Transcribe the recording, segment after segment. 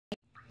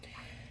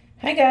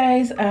Hi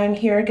guys, I'm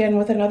here again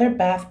with another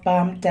bath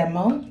bomb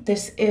demo.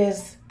 This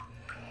is,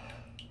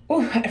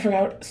 I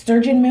forgot,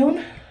 Sturgeon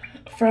Moon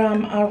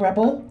from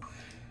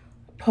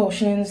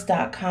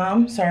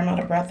rebelpotions.com. Sorry, I'm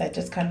out of breath. I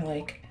just kind of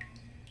like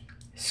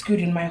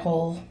scooted my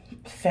whole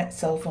fat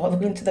self all the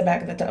way into the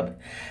back of the tub.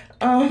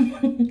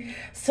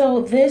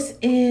 So this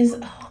is,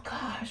 oh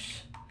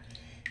gosh,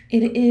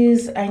 it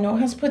is, I know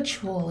it has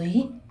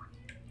patchouli,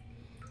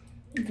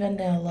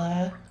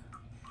 vanilla,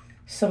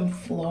 some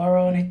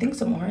floral, and I think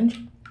some orange.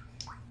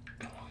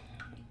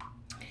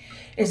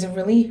 Is a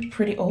really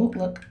pretty, oh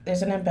look,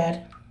 there's an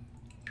embed.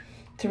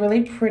 It's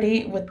really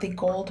pretty with the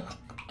gold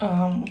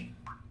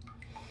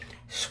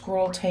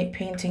scroll type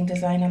painting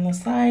design on the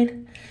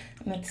side.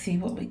 Let's see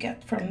what we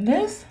get from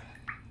this.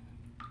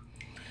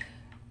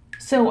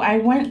 So I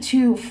went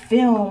to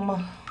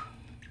film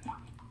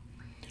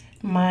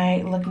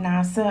my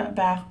Lagnasa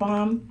bath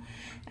bomb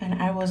and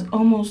I was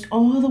almost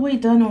all the way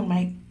done when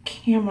my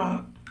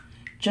camera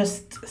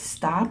just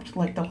stopped,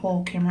 like the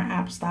whole camera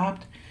app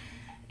stopped.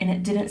 And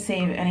it didn't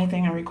save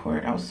anything I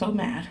recorded. I was so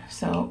mad.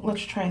 So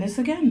let's try this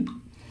again.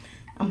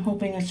 I'm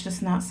hoping it's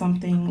just not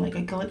something like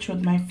a glitch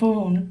with my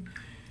phone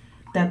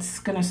that's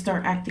gonna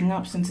start acting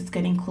up since it's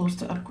getting close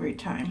to upgrade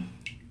time.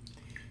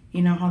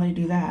 You know how they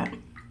do that.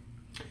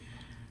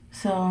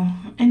 So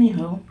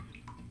anywho,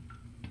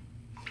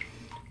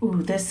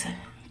 ooh, this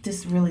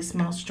really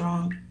smells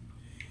strong.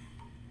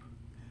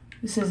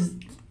 This is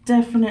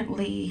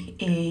definitely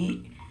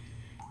a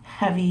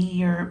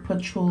heavier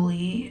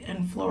patchouli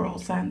and floral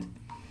scent.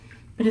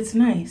 But it's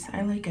nice.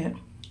 I like it.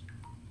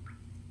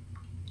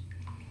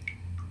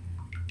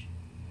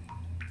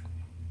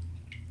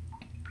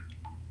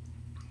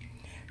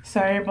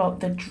 Sorry about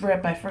the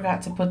drip. I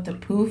forgot to put the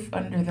poof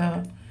under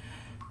the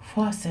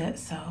faucet,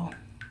 so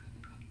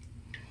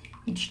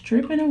it's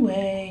dripping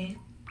away.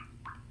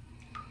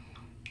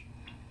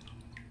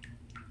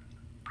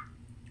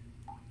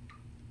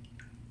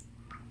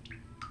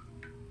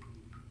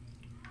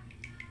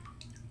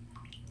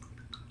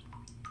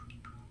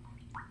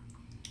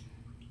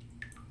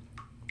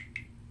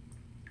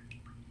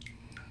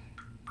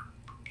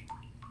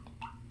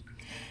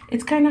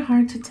 It's kind of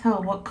hard to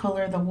tell what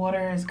color the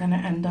water is going to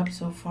end up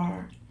so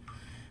far.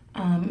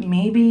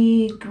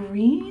 Maybe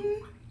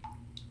green?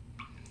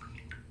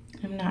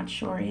 I'm not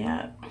sure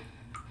yet.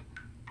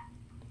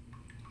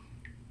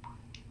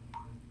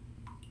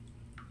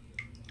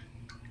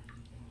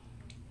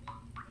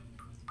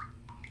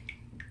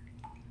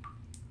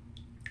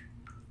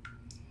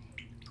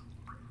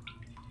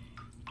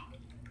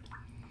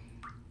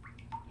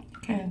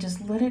 Kind of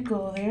just let it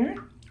go there.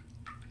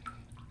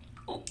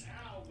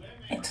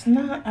 It's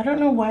not, I don't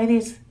know why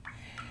these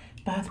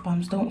bath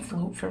bombs don't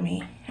float for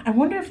me. I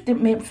wonder if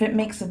it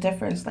makes a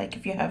difference, like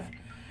if you have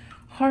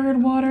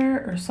hard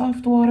water or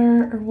soft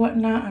water or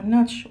whatnot. I'm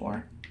not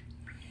sure.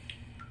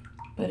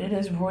 But it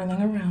is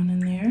roiling around in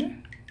there.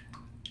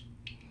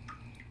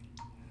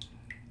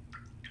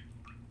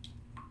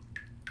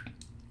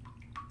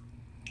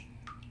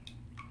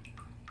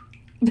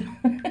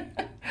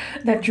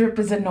 That drip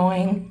is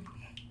annoying.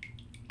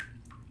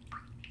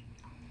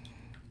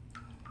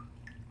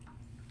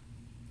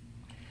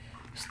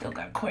 Still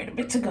got quite a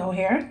bit to go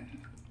here.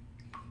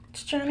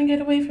 It's trying to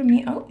get away from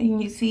me. Oh,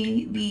 and you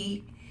see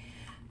the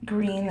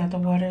green that the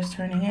water is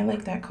turning. I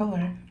like that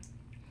color.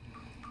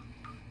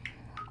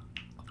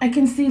 I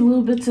can see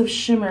little bits of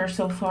shimmer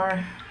so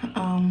far,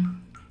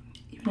 even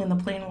in the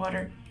plain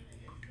water.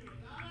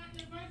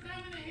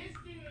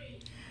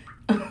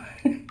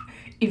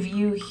 If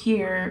you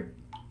hear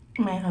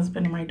my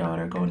husband and my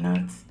daughter go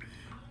nuts,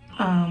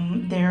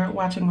 they're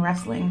watching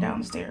wrestling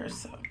downstairs,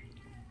 so.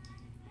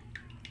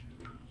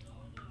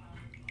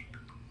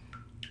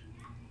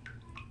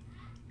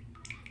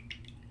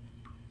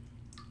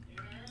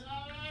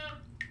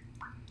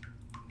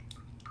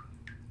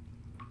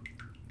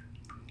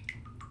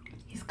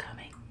 He's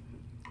coming.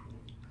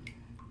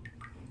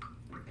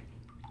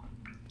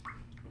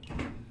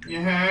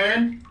 You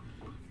heard?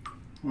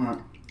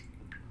 What?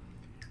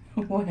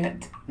 What? What are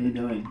you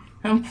doing?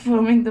 I'm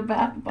filming the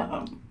bath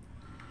bomb.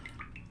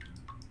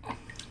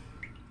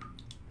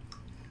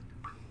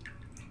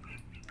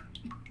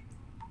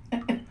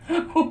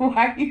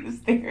 Why are you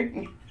staring at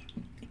me?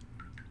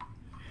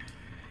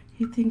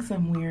 He thinks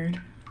I'm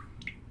weird.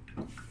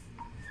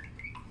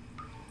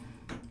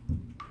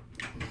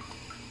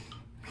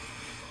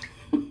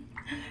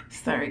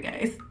 Sorry,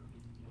 guys.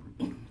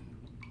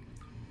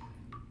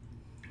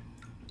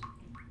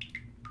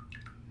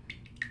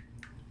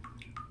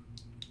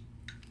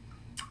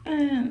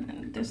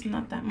 And there's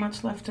not that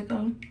much left to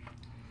go.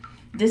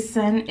 This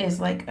scent is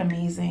like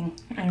amazing.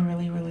 I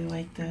really, really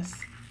like this.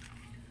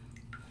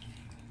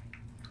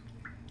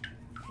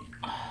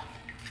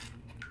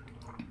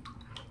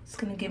 It's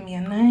gonna give me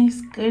a nice,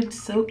 good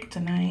soak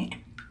tonight.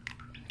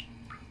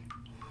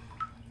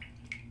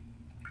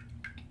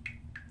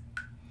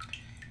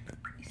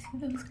 You see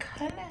those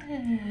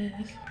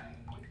colors?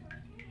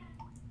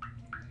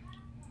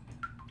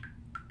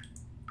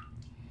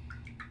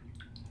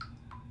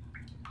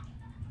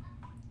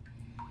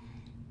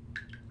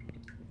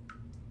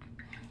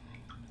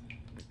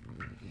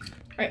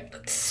 All right,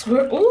 let's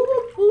swirl.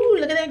 Ooh,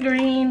 look at that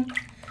green.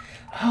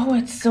 Oh,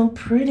 it's so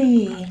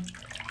pretty.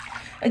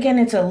 Again,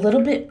 it's a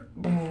little bit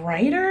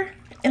brighter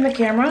in the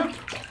camera,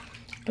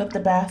 but the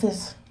bath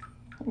is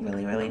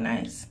really, really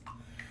nice.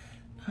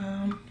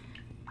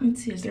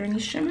 Let's see, is there any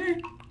shimmer?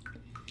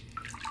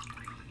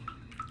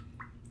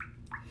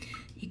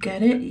 You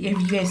got it?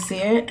 If you guys see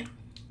it?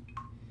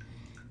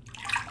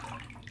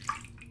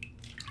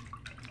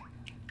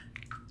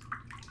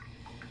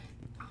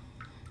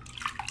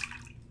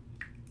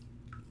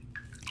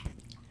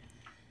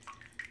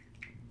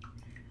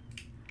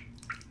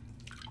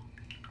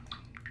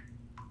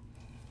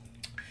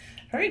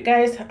 All right,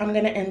 guys, I'm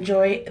gonna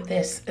enjoy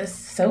this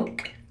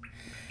soak,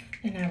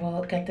 and I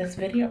will get this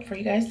video up for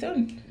you guys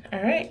soon.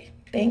 All right,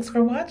 thanks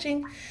for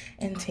watching,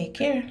 and take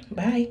care.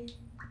 Bye.